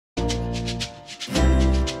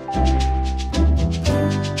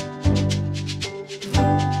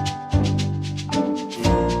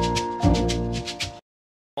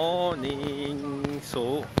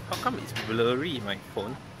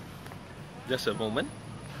phone. Just a moment.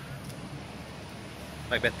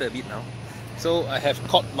 I better a bit now. So I have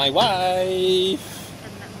caught my wife.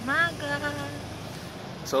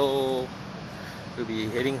 So we'll be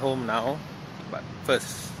heading home now. But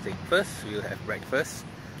first thing first, we'll have breakfast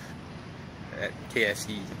at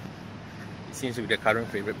KFC. It seems to be the current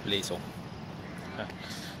favorite place.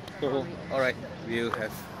 So alright,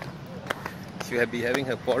 she'll be having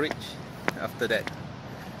her porridge. After that,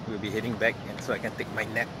 we'll be heading back, and so I can take my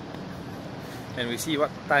nap. And we'll see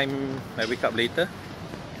what time I wake up later.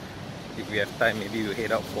 If we have time, maybe we'll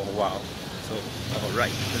head out for a while. So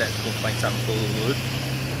alright, let's go find some food.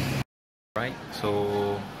 Right,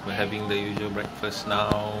 so we're having the usual breakfast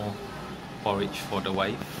now. Porridge for the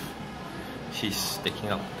wife. She's taking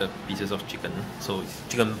out the pieces of chicken, so it's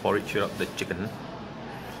chicken porridge without the chicken.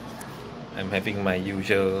 I'm having my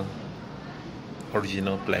usual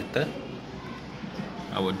original platter.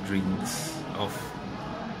 Our drinks of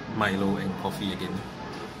Milo and coffee again.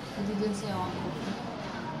 I didn't say I want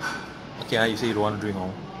coffee. Okay, you say you don't want to drink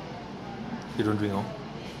all. You don't drink all.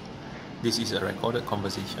 This is a recorded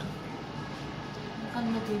conversation.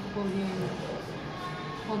 Can the people hear you?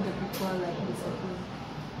 All the people like disappear.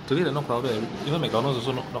 Today they're not crowded. Even McDonald's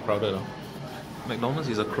also not crowded. McDonald's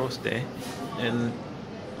is across there, and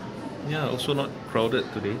yeah, also not crowded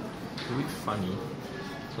today. It's a bit funny.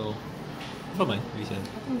 So, never mind. I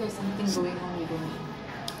think there's something going on with them.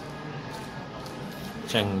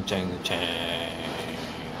 Chang chang chang.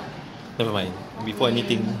 Never mind. Before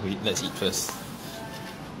anything, let's eat first.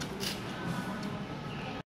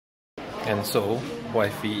 And so,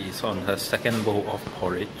 wifey is on her second bowl of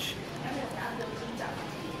porridge.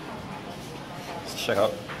 Check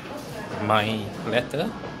out my platter,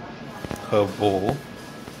 her bowl,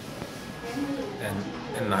 and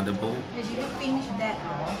another bowl. Did you finish that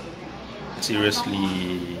all?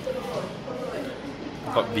 Seriously,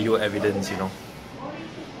 got video evidence, you know.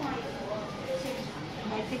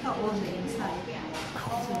 I take out all the inside.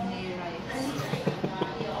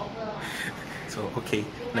 So okay,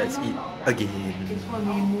 let's eat again. It's for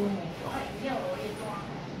me.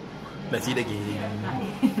 Let's eat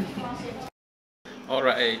again.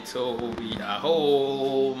 Alright, so we are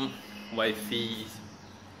home. Wifey is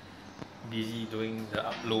busy doing the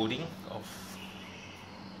uploading of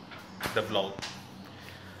the vlog.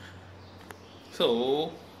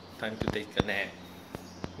 So, time to take a nap.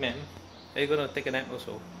 Ma'am, are you gonna take a nap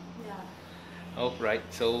also? Yeah. Alright,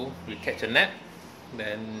 so we'll catch a nap.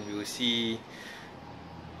 Then we will see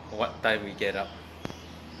what time we get up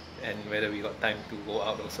and whether we got time to go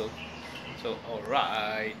out also. So,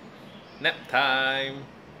 alright. Nap time!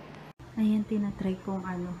 Ayan, tinatry kong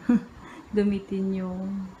gamitin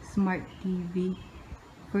yung smart TV.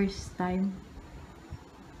 First time.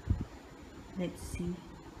 Let's see.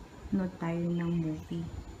 Nood tayo ng movie.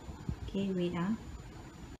 Okay, wait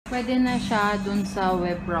Pwede na siya dun sa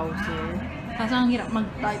web browser. Kasi ang hirap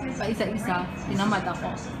mag-type pa isa-isa. Tinamad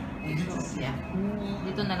ako. So, yeah.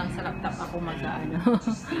 Dito na lang sa laptop ako manonood.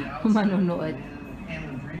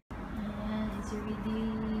 It's already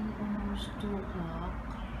almost 2 o'clock.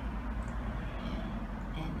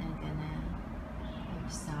 And I'm gonna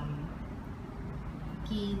have some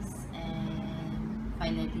cookies and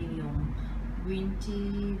finally yung green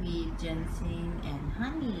tea with ginseng and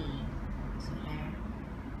honey. So there.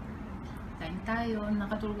 Kain tayo.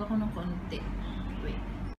 Nakatulog ako ng konti. Wait.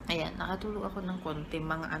 Ayan, nakatulog ako ng konti.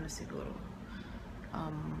 Mga siguro.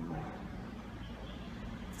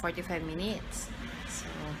 45 minutes. So,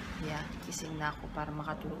 yeah. Kising na ako para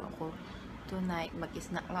makatulog ako tonight.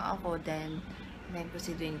 Mag-snack lang ako. Then ko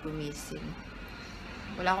si Duane gumising.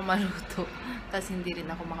 Wala akong maluto. Tapos hindi rin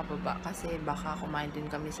ako makababa. Kasi baka kumain din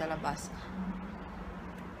kami sa labas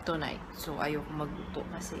tonight. So, ayoko magluto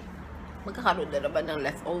kasi magkakaroon na naman ng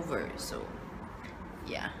leftover. So,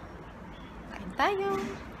 yeah. Kain tayo.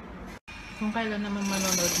 Kung kailan naman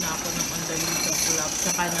manonood na ako ng Underneath the Club,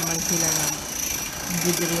 saka naman sila ng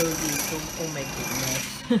video dito. Oh my goodness.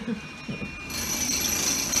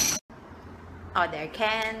 Oh, there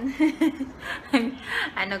Ken.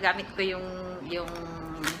 Gamit ko yung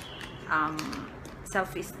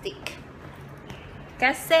selfie stick.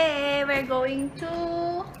 Kasi we're going to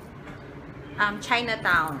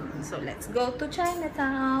Chinatown. So let's go to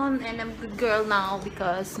Chinatown. And I'm a good girl now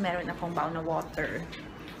because meron akong baon na water.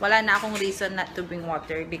 Wala na akong reason not to bring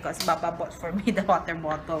water because Papa bought for me the water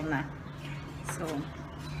bottle na. So,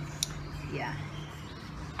 yeah.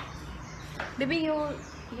 Baby, you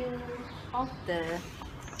off the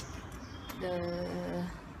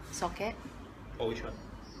socket? Oh, which one?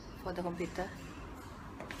 For the computer.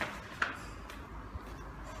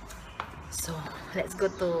 So, let's go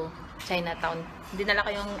to Chinatown. Dinala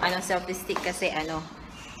ko yung selfie stick kasi ang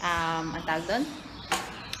tawag doon?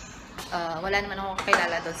 Wala naman ako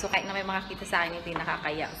kakilala doon. So kahit na may makakita sa akin, hindi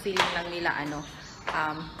nakakaya. Feeling lang nila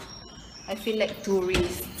I feel like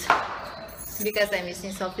tourist. Because I'm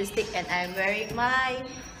using selfie stick and I'm wearing my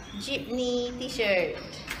jeepney t-shirt.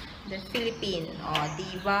 The Philippine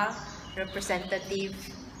diva representative.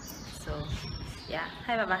 So yeah.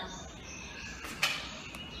 Hi, Baba.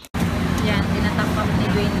 Yan, tinatangkap ni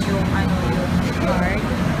Duane yung yung card.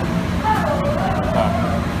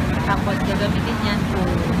 Tapos gagamitin yan to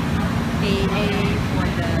pay for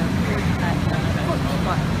the food at food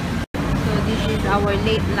spot. So this is our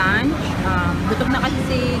late lunch. Gutom na kasi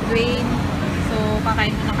si Duane. So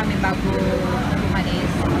kakain muna kami bago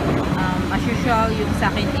umalis. As usual, yung sa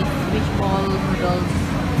akin is fishball noodles.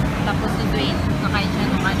 Tapos si Duane, kakain siya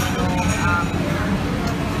ng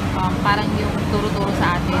parang yung turo-turo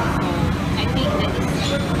sa atin. So I think that is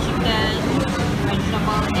chicken,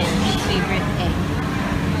 vegetable, and his favorite egg.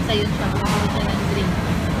 Basta yun siya. Bumili siya ng drink.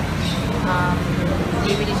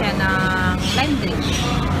 Bibili siya ng lime drink.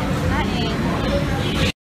 Kain.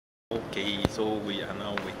 Okay, so we are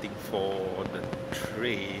now waiting for the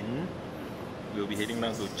train. We'll be heading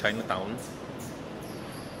down to Chinatown.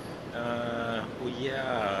 Oh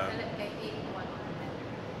yeah.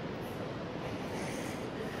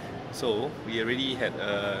 So we already had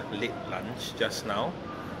a late lunch just now,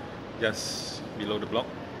 just below the block.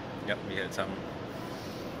 Yep, we had some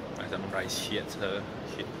rice.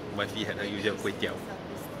 Wifey had her usual kway teow.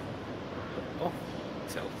 Oh,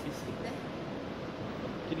 selfies.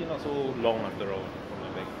 Actually not so long after all from the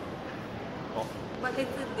back. Oh. But they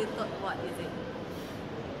thought, what is it?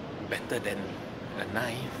 Better than a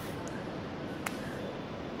knife.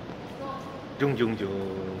 Jung jung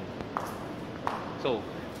jung. So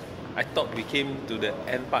I thought we came to the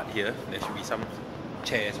end part here. There should be some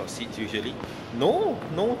chairs or seats usually. No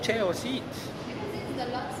chair or seats. Because it's the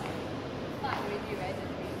last part already, right?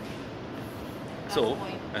 So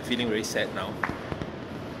I'm feeling very sad now.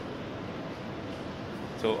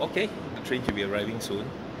 So okay, the train should be arriving soon.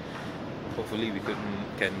 Hopefully we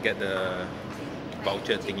can get the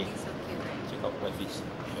voucher thingy. Check out my fish.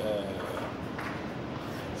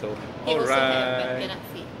 So alright.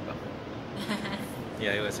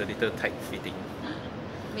 Yeah, it was a little tight fitting.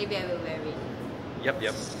 Maybe I will wear it. Yep.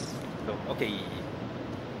 So okay.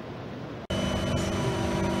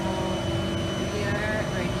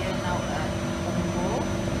 We're here now at Pongo.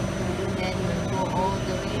 Then we'll go all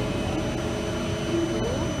the way to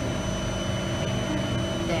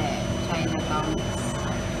the Chinatown.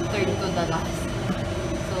 Third to the last.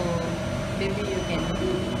 So maybe you can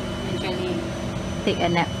actually take a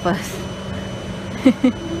nap first.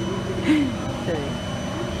 So yeah.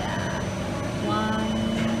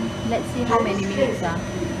 Let's see how many minutes 1, 2, 3, 4,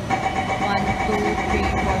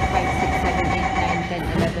 5, 6, 7, 8, 9,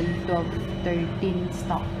 10, 11, 12, 13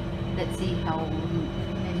 stop. Let's see how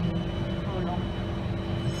long.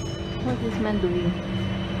 What is man doing?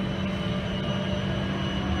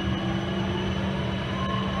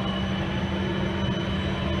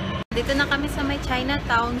 Dito na kami sa may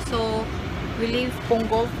Chinatown. So we leave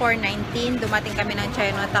Pongo 4:19. Dumating kami ng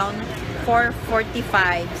Chinatown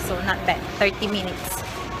 4:45. So not bad. 30 minutes.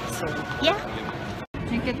 So yeah.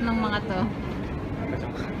 Sikit ng mga to.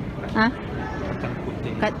 Ha?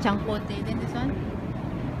 Kachangkote. Then this one?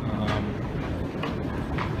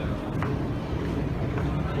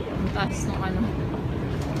 Ang taas ng ano.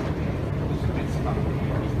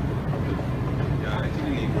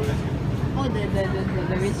 Oh, the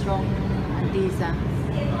very strong aunties.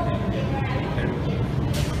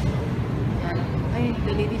 Ay,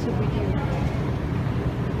 the lady so pretty.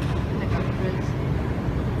 Like actress.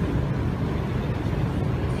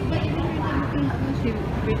 But even when I'm looking at her, she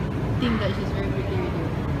think that she's very pretty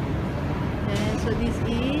already. And so this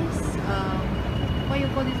is what you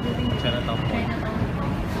call this building? Chinatown.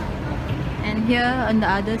 And here on the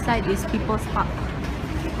other side is People's Park.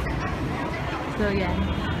 So yeah.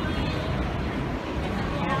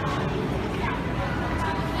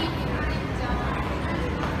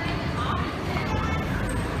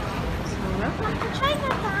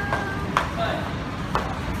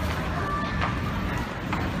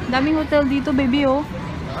 Daming hotel dito, baby, oh.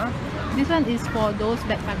 Huh? This one is for those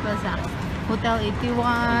backpackers, Hotel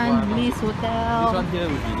 81, Bliss Hotel. This one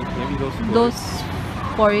here would be maybe those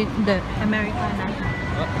for the American.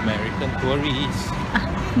 American tourists.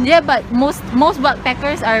 Yeah, but most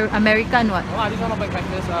backpackers are American, what? Oh, this one not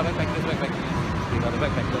backpackers. Backpackers. You got the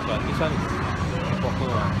backpackers one. This one is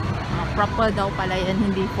proper one. Proper daw pala yan,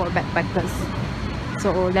 hindi for backpackers.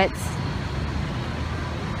 So let's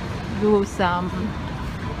do some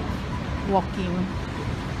walking.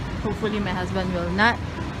 Hopefully my husband will not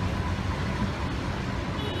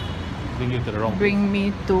Bring you to the wrong bring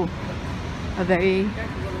me to a very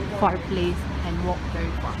far place and walk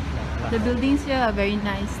very far. The buildings here are very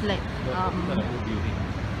nice, like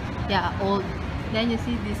yeah, old. Then you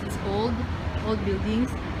see this is old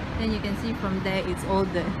buildings. Then you can see from there it's all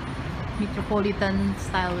the metropolitan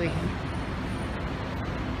style way.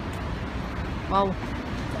 Wow,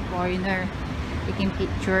 foreigner taking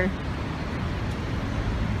picture.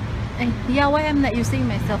 And yeah, why I'm not using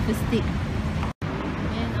my selfie stick?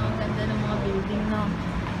 Ayan, ang ganda ng mga building, no?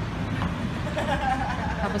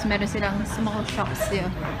 Tapos meron silang small shops here.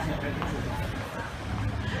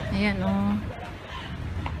 Ayan, oh.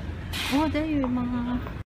 Oh, there yung mga...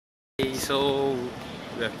 Okay, so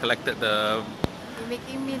we have collected the You're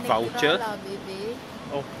making me voucher. natural, baby.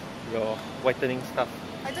 Oh, your whitening stuff.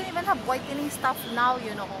 I don't even have whitening stuff now,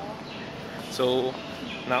 you know. So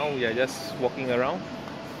now we are just walking around,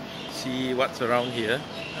 see what's around here.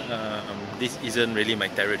 This isn't really my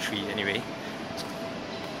territory anyway.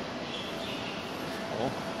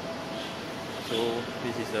 Oh, so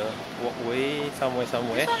this is a walkway somewhere.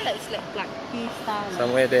 This one looks like Black Tea style.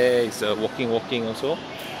 Somewhere there is a walking also.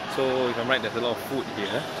 So if I'm right, there's a lot of food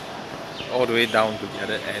here, all the way down to the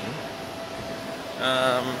other end.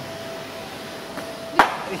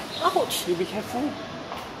 Ouch! You be careful.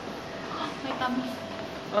 My tummy.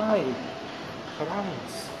 Ay,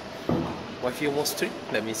 crumbs. Wifey almost tripped.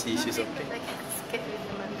 Let me see, she's okay. I get scared with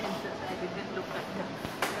the lenses. I didn't look at the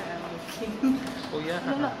where I'm looking. Oh yeah.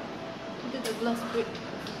 Look, did the glass break?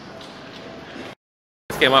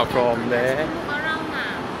 Came out from there. Look around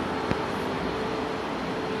now.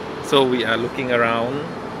 So we are looking around,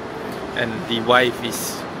 and the wife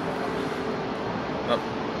is not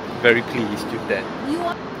very pleased with that. You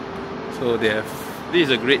are So they have, this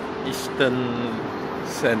is a Great Eastern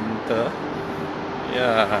Center.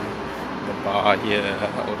 Yeah, the bar here,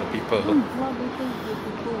 all the people. what do you think the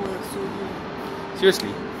people will show you?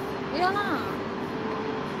 Seriously, Yeah lah.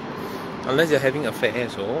 unless you're having affair,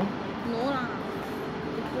 so No lah.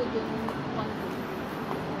 People don't want to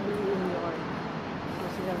do in your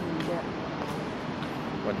social media.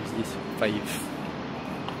 what is this? 5.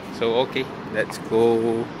 So okay, let's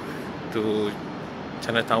go to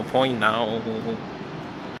Chinatown Point now.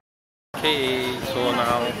 Okay, so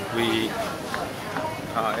now we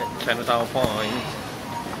are at Chinatown Point,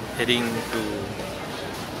 heading to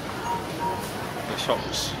the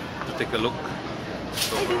shops to take a look.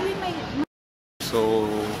 So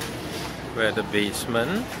we're at the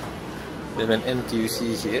basement. There's an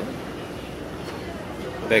NTUC here.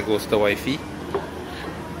 There goes the wifey,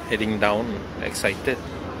 heading down, excited.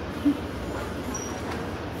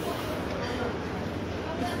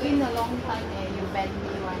 It's been a long time you begged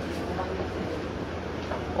me once.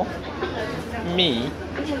 Oh, me?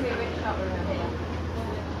 What's your favorite shop around here?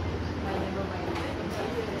 My neighborhood.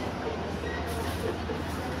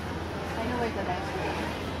 I know where's the best.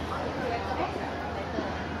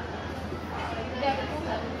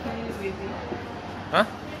 Huh?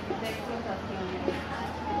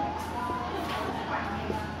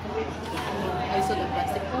 I saw the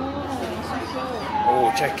plastic. Oh, so cool. Oh,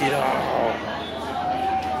 check it out.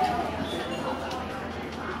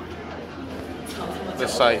 The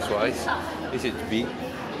size wise, is it big?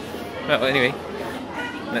 Well, anyway,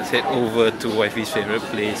 let's head over to wifey's favorite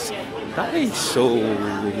place, Daiso.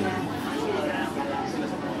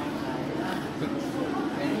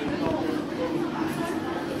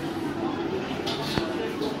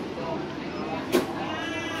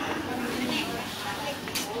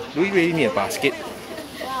 Do we really need a basket?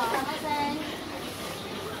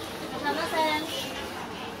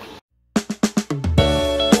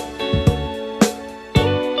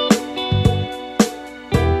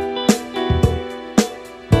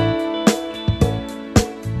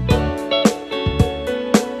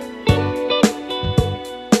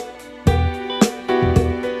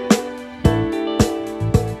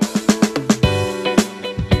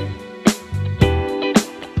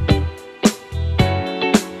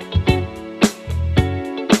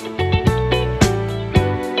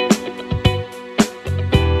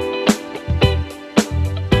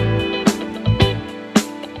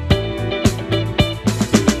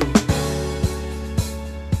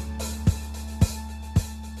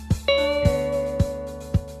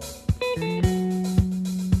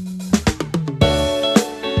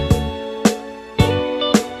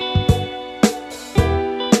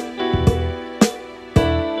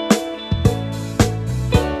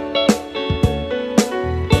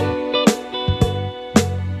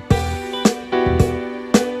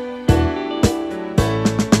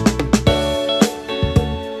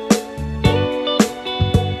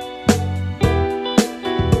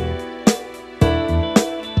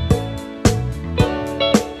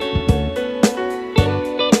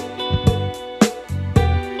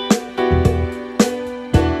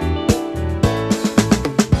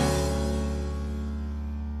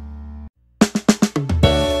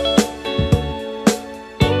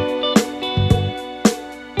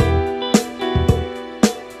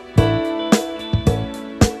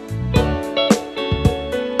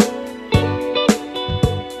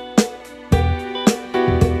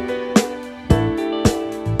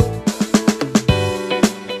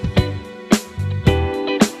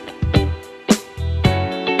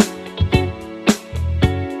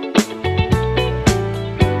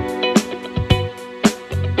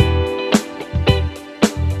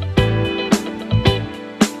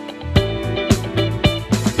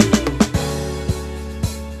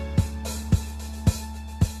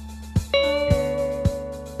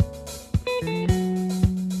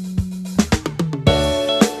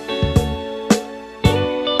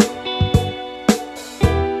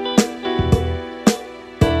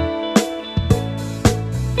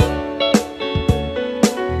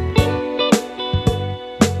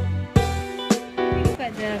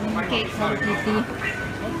 cake for Kitty.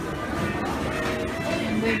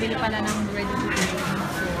 Bumibili pala ng ready to eat.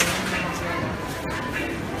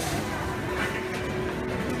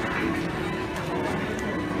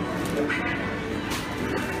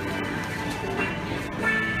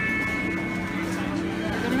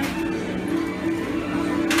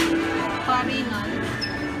 Paringan.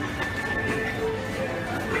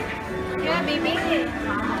 Yeah, baby.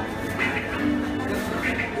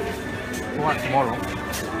 What, tomorrow?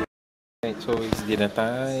 Right, so it's dinner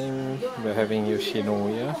time. We're having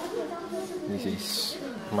Yoshinoya. This is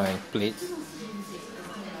my plate.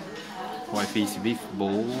 Wifey's beef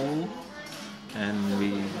bowl. And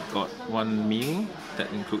we got one meal that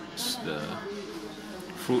includes the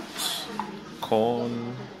fruits,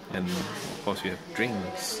 corn, and of course we have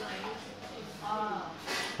drinks.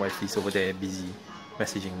 Wifey's over there busy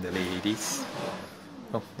messaging the ladies.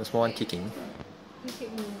 Oh, the small one kicking.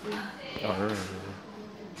 Oh.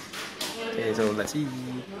 Okay, so let's see.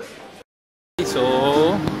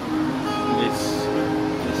 So this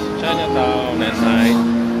Chinatown at night.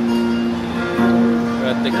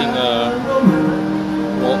 We're taking a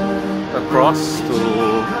walk across to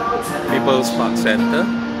People's Park Center.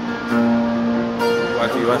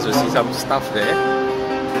 Wifey wants to see some stuff there.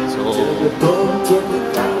 So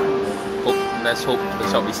let's hope the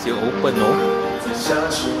shop is still open, no?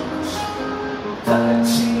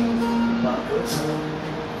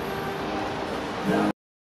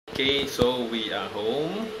 Okay, so we are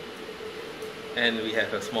home and we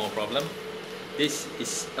have a small problem. This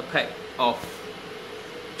is a pack of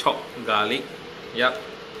chopped garlic. Yep,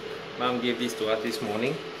 Mom gave this to us this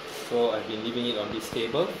morning, so I've been leaving it on this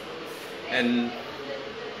table, and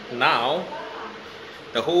now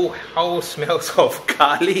the whole house smells of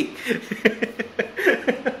garlic.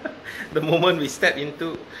 The moment we step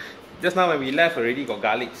into, just now when we left already got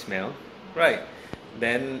garlic smell, right?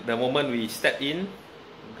 Then the moment we step in,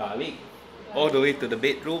 garlic all the way to the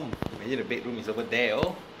bedroom. Imagine the bedroom is over there.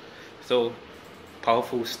 Oh, so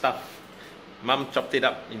powerful stuff. Mom chopped it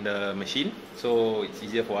up in the machine, so it's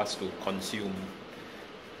easier for us to consume.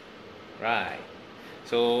 Right.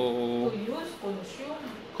 So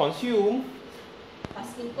consume.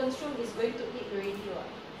 Asking consume is going to eat already.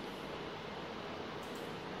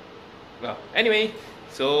 Well, anyway,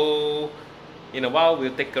 so in a while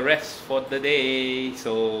we'll take a rest for the day.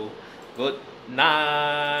 So good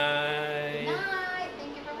night.